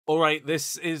Alright,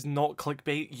 this is not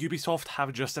clickbait. Ubisoft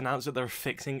have just announced that they're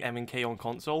fixing M&K on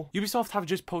console. Ubisoft have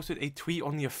just posted a tweet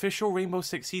on the official Rainbow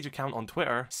Six Siege account on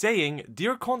Twitter saying,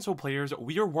 "Dear console players,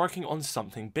 we are working on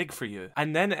something big for you."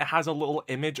 And then it has a little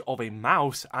image of a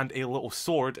mouse and a little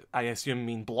sword, I assume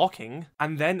mean blocking.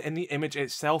 And then in the image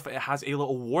itself, it has a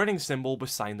little warning symbol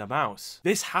beside the mouse.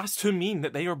 This has to mean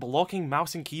that they are blocking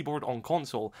mouse and keyboard on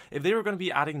console. If they were going to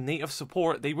be adding native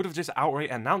support, they would have just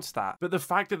outright announced that. But the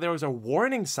fact that there was a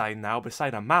warning sign now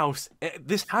beside a mouse,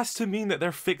 this has to mean that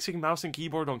they're fixing mouse and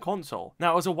keyboard on console.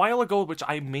 Now, it was a while ago which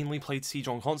I mainly played Siege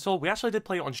on console. We actually did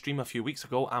play it on stream a few weeks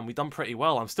ago and we done pretty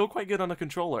well. I'm still quite good on a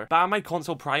controller. But at my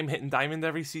console prime hitting diamond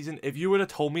every season, if you would have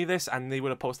told me this and they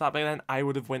would have posted that by then, I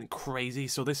would have went crazy.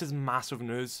 So this is massive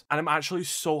news. And I'm actually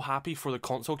so happy for the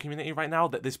console community right now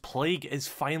that this plague is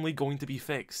finally going to be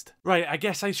fixed. Right, I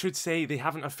guess I should say they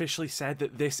haven't officially said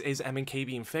that this is M&K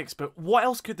being fixed, but what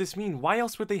else could this mean? Why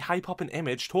else would they hype up an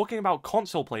image talking about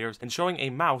console players and showing a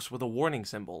mouse with a warning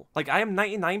symbol? Like, I am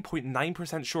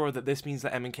 99.9% sure that this means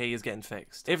that M&K is getting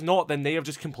fixed. If not, then they have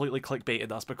just completely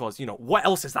clickbaited us because, you know, what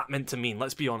else is that meant to mean?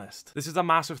 Let's be honest. This is a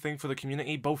massive thing for the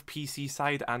community, both PC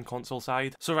side and console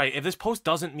side. So right, if this post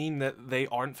doesn't mean that they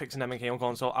aren't fixing M&K on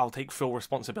console, I'll take full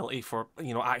responsibility for,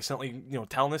 you know, accidentally, you know,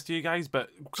 telling this to you guys, but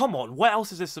come on, what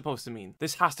else is this supposed to mean?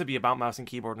 This has to be about mouse and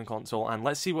keyboard and console, and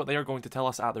let's see what they are going to tell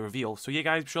us at the reveal. So yeah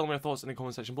guys, show me your thoughts in the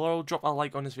comment section below, drop a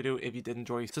like on this video if you did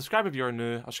enjoy, subscribe if you're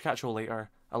new, I shall catch you all later,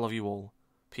 I love you all,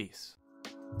 peace.